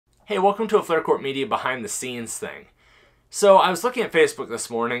Hey, welcome to a Flare Court Media behind the scenes thing. So I was looking at Facebook this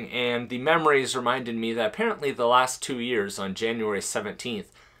morning and the memories reminded me that apparently the last 2 years on January 17th,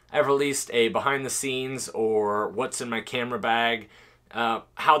 I've released a behind the scenes or what's in my camera bag,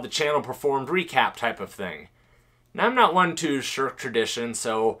 how the channel performed recap type of thing. Now I'm not one to shirk tradition,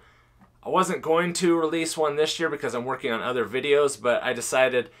 so I wasn't going to release one this year because I'm working on other videos, but I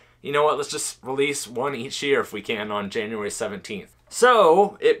decided, you know what, let's just release one each year if we can on January 17th.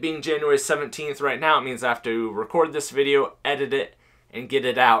 So, it being January 17th right now, it means I have to record this video, edit it, and get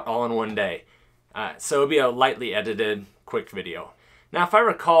it out all in one day. So it'll be a lightly edited, quick video. Now, if I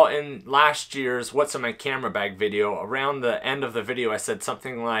recall in last year's What's in My Camera Bag video, around the end of the video I said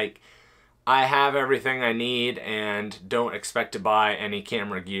something like, I have everything I need and don't expect to buy any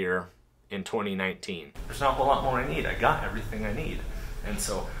camera gear in 2019. There's not a whole lot more I need. I got everything I need. And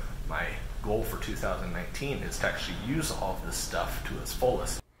so my goal for 2019 is to actually use all of this stuff to its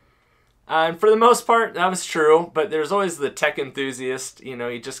fullest. And for the most part, that was true, but there's always the tech enthusiast. You know,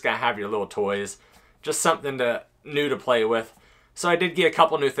 you just gotta have your little toys. Just something new to play with. So I did get a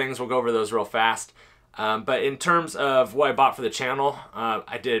couple new things. We'll go over those real fast. But in terms of what I bought for the channel,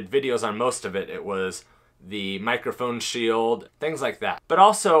 I did videos on most of it. It was the microphone shield, things like that. But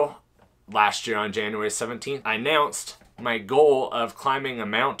also, last year on January 17th, I announced my goal of climbing a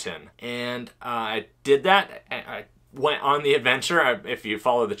mountain. And I did that. I went on the adventure. If you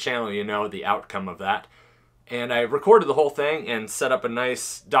follow the channel, you know the outcome of that. And I recorded the whole thing and set up a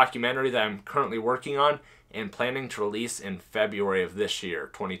nice documentary that I'm currently working on and planning to release in February of this year,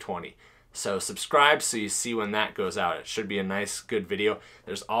 2020. So subscribe so you see when that goes out. It should be a nice, good video.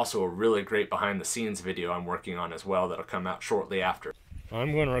 There's also a really great behind the scenes video I'm working on as well that'll come out shortly after.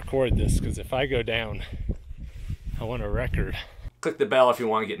 I'm going to record this because if I go down, I want a record. Click the bell if you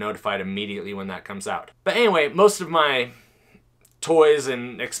want to get notified immediately when that comes out. But anyway, most of my toys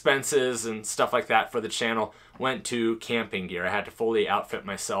and expenses and stuff like that for the channel went to camping gear. I had to fully outfit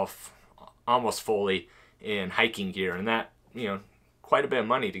myself, almost fully, in hiking gear. And that, you know, quite a bit of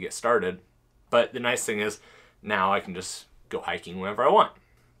money to get started. But the nice thing is, now I can just go hiking whenever I want.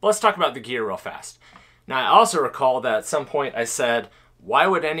 But let's talk about the gear real fast. Now, I also recall that at some point I said, why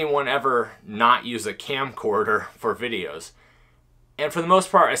would anyone ever not use a camcorder for videos? And for the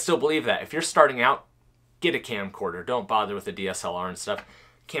most part, I still believe that. If you're starting out, get a camcorder. Don't bother with a DSLR and stuff.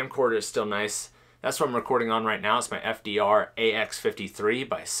 Camcorder is still nice. That's what I'm recording on right now. It's my FDR AX53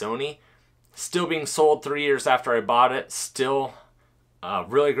 by Sony. Still being sold 3 years after I bought it. Still a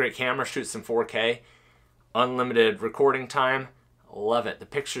really great camera. Shoots in 4K. Unlimited recording time. Love it. The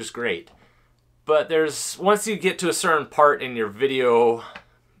picture's great. But there's, once you get to a certain part in your video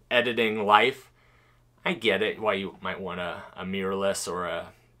editing life, I get it, why you might want a mirrorless or a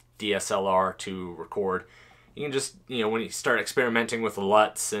DSLR to record. You can just, you know, when you start experimenting with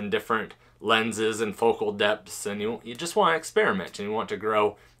LUTs and different lenses and focal depths, and you just want to experiment and you want to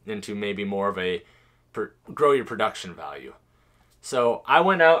grow into maybe more of a, grow your production value. So I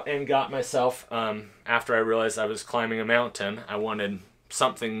went out and got myself, after I realized I was climbing a mountain, I wanted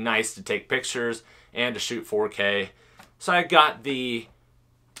something nice to take pictures and to shoot 4K. So I got the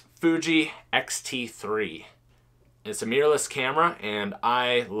Fuji X-T3. It's a mirrorless camera and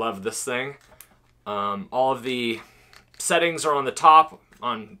I love this thing. All of the settings are on the top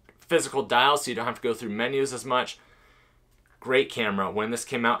on physical dials, so you don't have to go through menus as much. Great camera. When this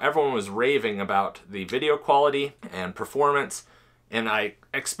came out, everyone was raving about the video quality and performance. And I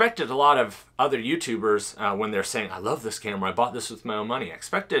expected a lot of other YouTubers, when they're saying, I love this camera, I bought this with my own money, I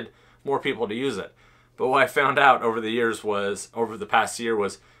expected more people to use it. But what I found out over the years was, over the past year,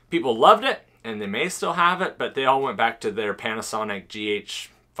 was people loved it, and they may still have it, but they all went back to their Panasonic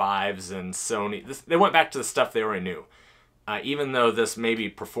GH5s and Sony. They went back to the stuff they already knew. Even though this maybe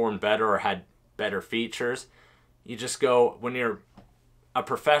performed better or had better features, you just go, when you're a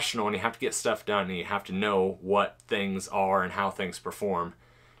professional and you have to get stuff done and you have to know what things are and how things perform,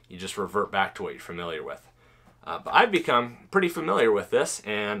 you just revert back to what you're familiar with. But I've become pretty familiar with this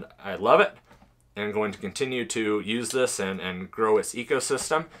and I love it and I'm going to continue to use this and grow its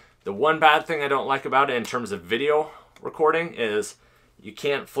ecosystem. The one bad thing I don't like about it in terms of video recording is you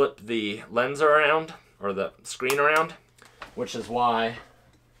can't flip the lens around or the screen around, which is why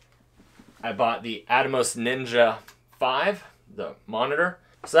I bought the Atomos Ninja 5, the monitor,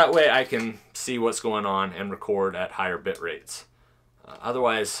 so that way I can see what's going on and record at higher bit rates.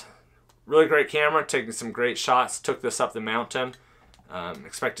 Otherwise, really great camera, taking some great shots. Took this up the mountain.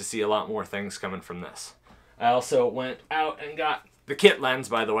 Expect to see a lot more things coming from this. I also went out and got the kit lens,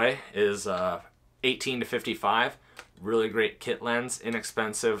 by the way, is 18 to 55. Really great kit lens,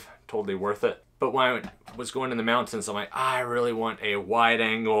 inexpensive, totally worth it. But when I was going in the mountains, I'm like, I really want a wide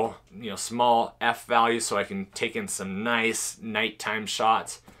angle, you know, small f value so I can take in some nice nighttime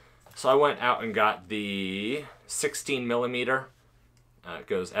shots. So I went out and got the 16 millimeter. It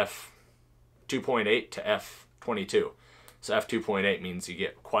goes f2.8 to f22. So f2.8 means you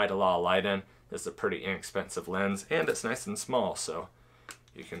get quite a lot of light in. It's a pretty inexpensive lens, and it's nice and small, so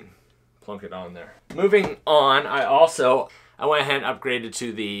you can plunk it on there. Moving on, I went ahead and upgraded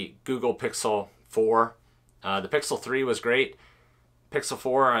to the Google Pixel 4. The Pixel 3 was great. Pixel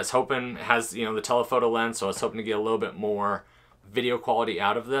 4, I was hoping, has, you know, the telephoto lens, so I was hoping to get a little bit more video quality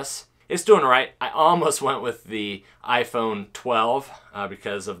out of this. It's doing all right. I almost went with the iPhone 12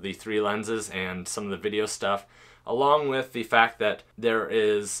 because of the 3 lenses and some of the video stuff, along with the fact that there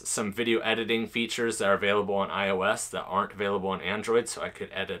is some video editing features that are available on iOS that aren't available on Android, so I could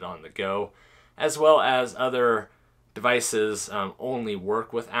edit on the go, as well as other devices only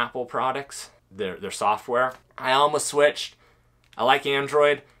work with Apple products, their software. I almost switched. I like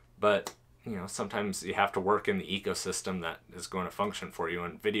Android, but you know, sometimes you have to work in the ecosystem that is going to function for you,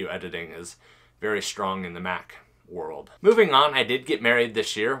 and video editing is very strong in the Mac world. Moving on, I did get married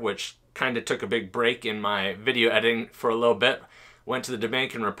this year, which kind of took a big break in my video editing for a little bit. Went to the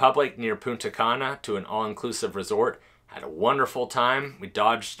Dominican Republic near Punta Cana to an all-inclusive resort. Had a wonderful time. We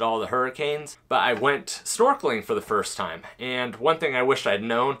dodged all the hurricanes, but I went snorkeling for the first time. And one thing I wish I'd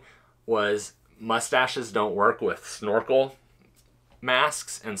known was mustaches don't work with snorkel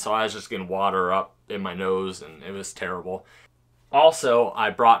masks, and so I was just getting water up in my nose, and it was terrible. Also,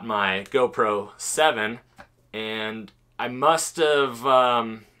 I brought my GoPro 7, and I must have,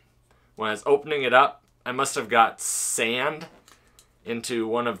 when I was opening it up, I must have got sand into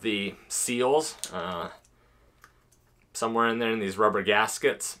one of the seals, somewhere in there in these rubber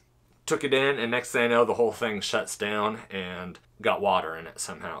gaskets. Took it in, and next thing I know, the whole thing shuts down and got water in it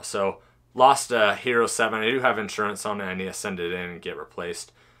somehow. So lost a Hero 7. I do have insurance on it. I need to send it in and get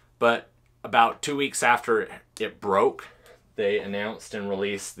replaced. But about 2 weeks after it broke, they announced and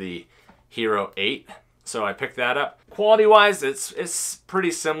released the Hero 8. So I picked that up. Quality-wise, it's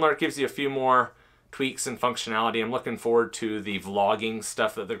pretty similar. It gives you a few more tweaks and functionality. I'm looking forward to the vlogging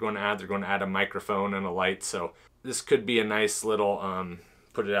stuff that they're going to add. They're going to add a microphone and a light. So this could be a nice little,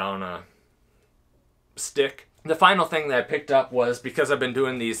 put it on a stick. The final thing that I picked up was, because I've been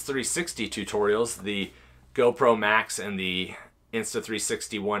doing these 360 tutorials, the GoPro Max and the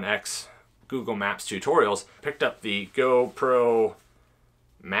Insta360 One X Google Maps tutorials, picked up the GoPro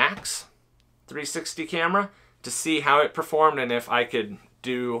Max 360 camera to see how it performed and if I could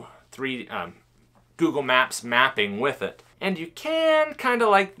do Google Maps mapping with it. And you can kind of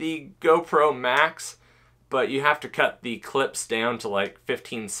like the GoPro Max, but you have to cut the clips down to like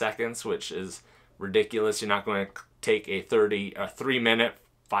 15 seconds, which is ridiculous. You're not going to take a 3-minute,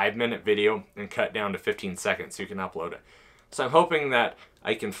 5-minute video and cut down to 15 seconds so you can upload it. So I'm hoping that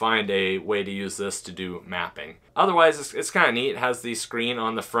I can find a way to use this to do mapping. Otherwise, it's kind of neat. It has the screen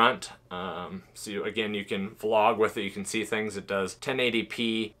on the front. So again, you can vlog with it. You can see things. It does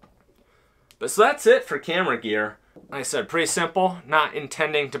 1080p. But so that's it for camera gear. Like I said, pretty simple. Not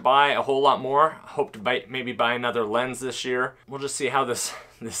intending to buy a whole lot more. Hope to maybe buy another lens this year. We'll just see how this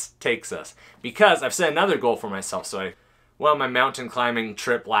takes us. Because I've set another goal for myself. So I went on my mountain climbing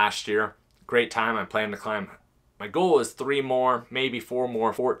trip last year. Great time. I plan to climb. My goal is 3 more, maybe 4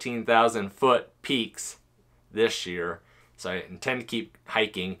 more 14,000 foot peaks this year. So I intend to keep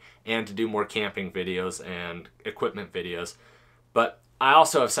hiking and to do more camping videos and equipment videos. But I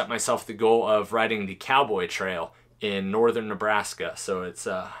also have set myself the goal of riding the Cowboy Trail in northern Nebraska. So it's,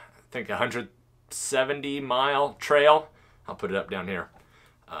 I think, a 170-mile trail. I'll put it up down here.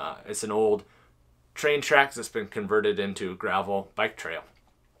 It's an old train tracks that's been converted into a gravel bike trail.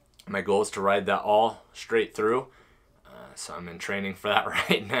 My goal is to ride that all straight through. So I'm in training for that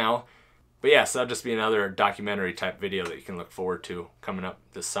right now. But yes, that'll just be another documentary type video that you can look forward to coming up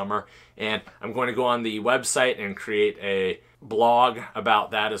this summer. And I'm going to go on the website and create a blog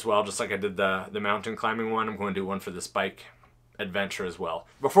about that as well, just like I did the mountain climbing one. I'm going to do one for this bike adventure as well.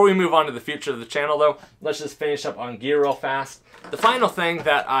 Before we move on to the future of the channel though, let's just finish up on gear real fast. The final thing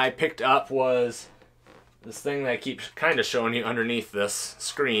that I picked up was this thing that I keep kind of showing you underneath this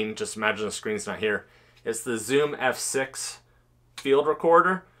screen. Just imagine the screen's not here. It's the Zoom F6 field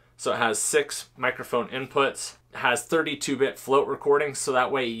recorder. So it has 6 microphone inputs. It has 32-bit float recording, so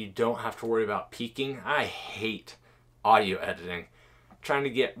that way you don't have to worry about peaking. I hate audio editing. Trying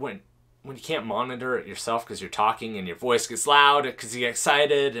to get, when you can't monitor it yourself because you're talking and your voice gets loud because you get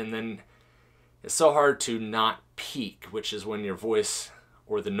excited, and then it's so hard to not peak, which is when your voice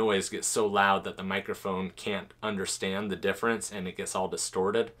or the noise gets so loud that the microphone can't understand the difference and it gets all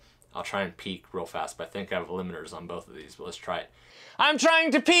distorted. I'll try and peek real fast, but I think I have limiters on both of these, but let's try it. I'm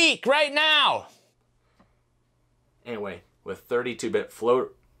trying to peek right now! Anyway, with 32-bit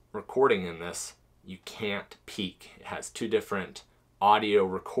float recording in this, you can't peek. It has two different audio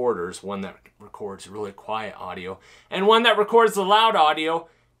recorders, one that records really quiet audio and one that records the loud audio,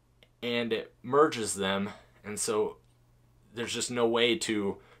 and it merges them, and so there's just no way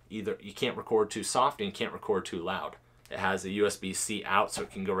to either, you can't record too soft and you can't record too loud. It has a USB-C out so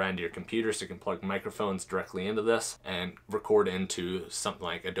it can go around to your computer, so you can plug microphones directly into this and record into something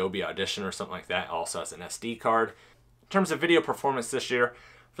like Adobe Audition or something like that. It also has an SD card. In terms of video performance this year,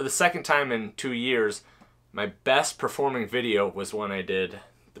 for the second time in 2 years, my best performing video was one I did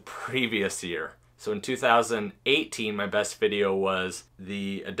the previous year. So in 2018, my best video was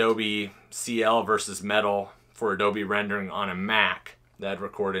the Adobe CL versus Metal for Adobe rendering on a Mac that I'd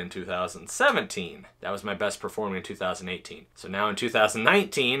recorded in 2017. That was my best performing in 2018. So now in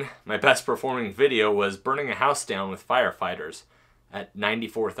 2019, my best performing video was burning a house down with firefighters at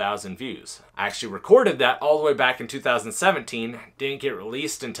 94,000 views. I actually recorded that all the way back in 2017, didn't get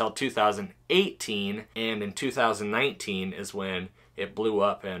released until 2018, and in 2019 is when it blew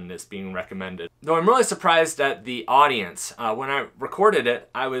up and it's being recommended. Though I'm really surprised at the audience. When I recorded it,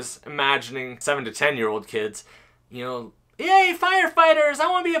 I was imagining 7 to 10-year-old kids, you know, yay, firefighters, I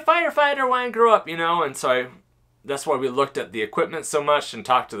want to be a firefighter when I grow up, you know, and so that's why we looked at the equipment so much and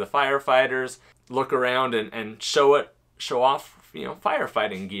talked to the firefighters, look around and show off, you know,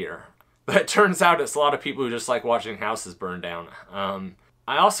 firefighting gear. But it turns out it's a lot of people who just like watching houses burn down.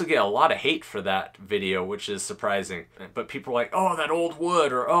 I also get a lot of hate for that video, which is surprising. But people are like, oh, that old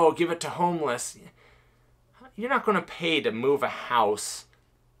wood, or oh, give it to homeless. You're not going to pay to move a house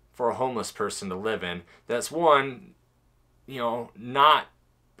for a homeless person to live in. That's one, you know, not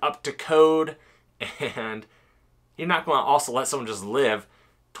up to code, and you're not going to also let someone just live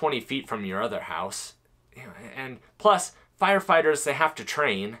 20 feet from your other house. You know, and plus, firefighters, they have to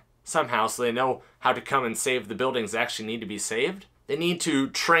train somehow so they know how to come and save the buildings that actually need to be saved. They need to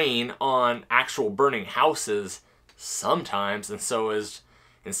train on actual burning houses sometimes, and so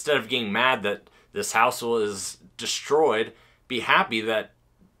instead of getting mad that this house is destroyed, be happy that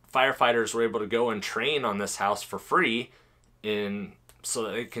firefighters were able to go and train on this house for free so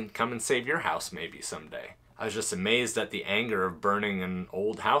that they can come and save your house maybe someday. I was just amazed at the anger of burning an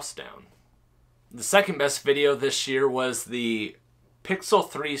old house down. The second best video this year was the Pixel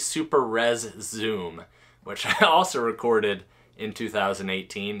 3 Super Res Zoom, which I also recorded in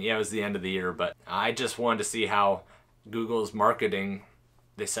 2018. Yeah, it was the end of the year, but I just wanted to see how Google's marketing,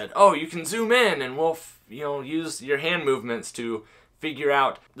 they said, oh, you can zoom in and we'll, you know, use your hand movements to figure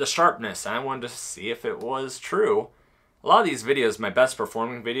out the sharpness. I wanted to see if it was true. A lot of these videos, my best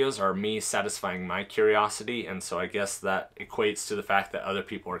performing videos, are me satisfying my curiosity, and so I guess that equates to the fact that other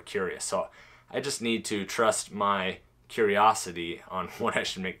people are curious. So I just need to trust my curiosity on what I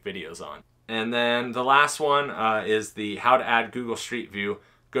should make videos on. And then the last one is the How to Add Google Street View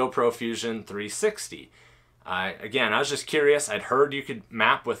GoPro Fusion 360. Again, I was just curious. I'd heard you could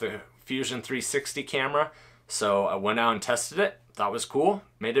map with a Fusion 360 camera, so I went out and tested it. Thought it was cool,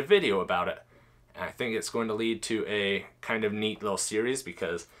 made a video about it. And I think it's going to lead to a kind of neat little series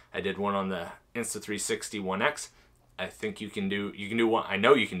because I did one on the Insta360 One X. I think you can do one, I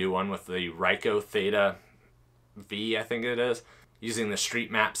know you can do one with the Ryko Theta V, I think it is, using the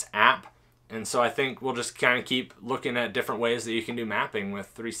Street Maps app. And so I think we'll just kind of keep looking at different ways that you can do mapping with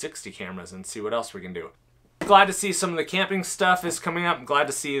 360 cameras and see what else we can do. Glad to see some of the camping stuff is coming up. I'm glad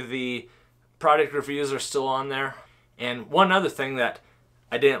to see the product reviews are still on there. And one other thing that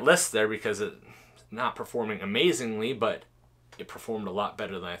I didn't list there because it's not performing amazingly, but it performed a lot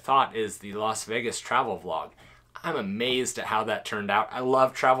better than I thought, is the Las Vegas travel vlog. I'm amazed at how that turned out. I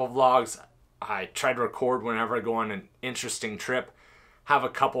love travel vlogs. I try to record whenever I go on an interesting trip, have a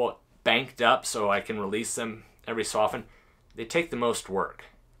couple banked up so I can release them every so often. They take the most work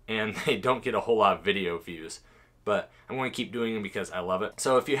and they don't get a whole lot of video views, but I'm going to keep doing them because I love it.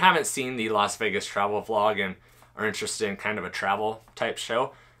 So if you haven't seen the Las Vegas travel vlog and are interested in kind of a travel type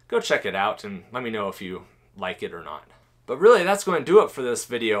show, go check it out and let me know if you like it or not. But really, that's going to do it for this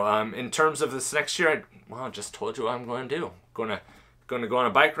video. In terms of this next year, I just told you what I'm going to do. Going to go on a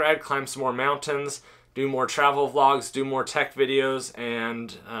bike ride, climb some more mountains, do more travel vlogs, do more tech videos,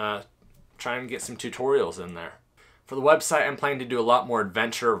 and try and get some tutorials in there. For the website, I'm planning to do a lot more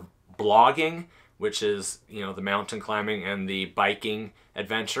adventure blogging, which is, you know, the mountain climbing and the biking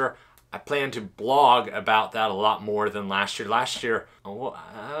adventure. I plan to blog about that a lot more than last year. Last year, I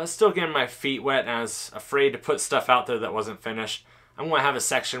was still getting my feet wet and I was afraid to put stuff out there that wasn't finished. I'm going to have a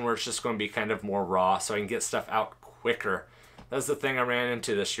section where it's just going to be kind of more raw so I can get stuff out quicker That's the thing I ran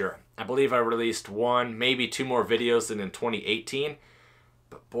into this year. I believe I released 1, maybe 2 more videos than in 2018.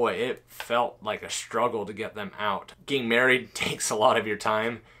 But boy, it felt like a struggle to get them out. Getting married takes a lot of your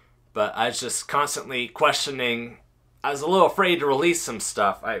time, but I was just constantly questioning. I was a little afraid to release some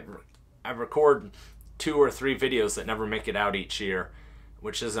stuff. I record 2 or 3 videos that never make it out each year,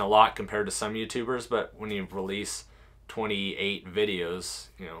 which isn't a lot compared to some YouTubers, but when you release 28 videos,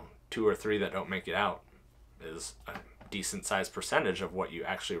 2 or 3 that don't make it out is a decent sized percentage of what you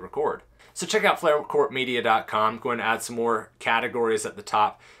actually record. So check out flarecourtmedia.com. I'm going to add some more categories at the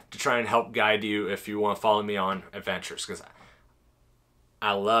top to try and help guide you if you want to follow me on adventures, because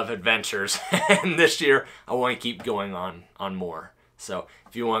I love adventures and this year I want to keep going on more. So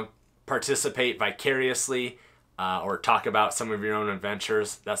if you want to participate vicariously or talk about some of your own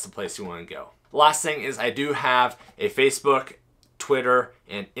adventures, that's the place you want to go. Last thing is I do have a Facebook, Twitter,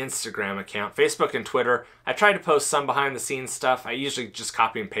 and Instagram account. Facebook and Twitter, I try to post some behind the scenes stuff. I usually just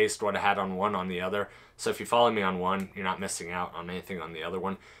copy and paste what I had on one on the other. So if you follow me on one, you're not missing out on anything on the other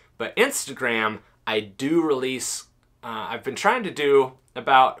one. But Instagram, I do release, I've been trying to do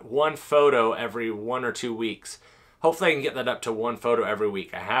about 1 photo every 1 or 2 weeks. Hopefully I can get that up to 1 photo every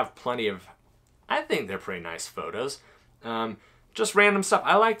week. I have plenty of, I think they're pretty nice photos. Just random stuff.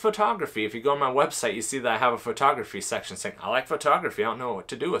 I like photography. If you go on my website, you see that I have a photography section saying, I like photography, I don't know what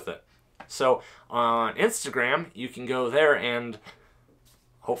to do with it. So on Instagram, you can go there and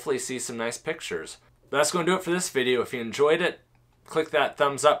hopefully see some nice pictures. But that's going to do it for this video. If you enjoyed it, click that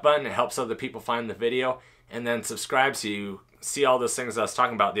thumbs up button. It helps other people find the video. And then subscribe so you see all those things I was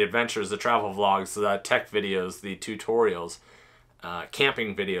talking about, the adventures, the travel vlogs, the tech videos, the tutorials,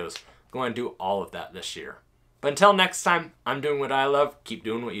 camping videos. I'm going to do all of that this year. But until next time, I'm doing what I love. Keep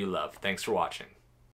doing what you love. Thanks for watching.